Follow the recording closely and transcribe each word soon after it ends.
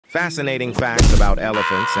Fascinating facts about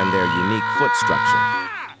elephants and their unique foot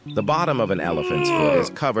structure. The bottom of an elephant's foot is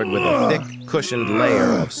covered with a thick, cushioned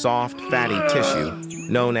layer of soft, fatty tissue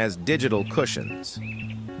known as digital cushions.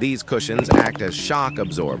 These cushions act as shock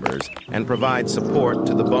absorbers and provide support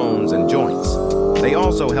to the bones and joints. They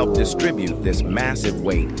also help distribute this massive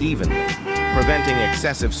weight evenly, preventing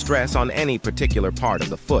excessive stress on any particular part of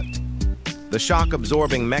the foot. The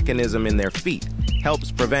shock-absorbing mechanism in their feet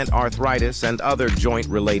helps prevent arthritis and other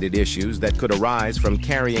joint-related issues that could arise from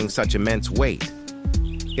carrying such immense weight.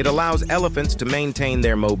 It allows elephants to maintain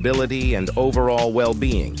their mobility and overall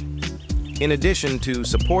well-being. In addition to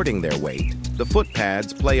supporting their weight, the foot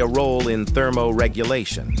pads play a role in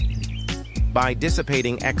thermoregulation. By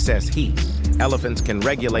dissipating excess heat, elephants can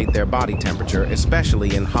regulate their body temperature,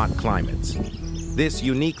 especially in hot climates. This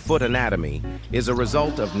unique foot anatomy is a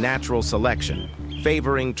result of natural selection,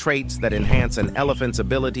 favoring traits that enhance an elephant's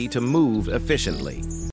ability to move efficiently.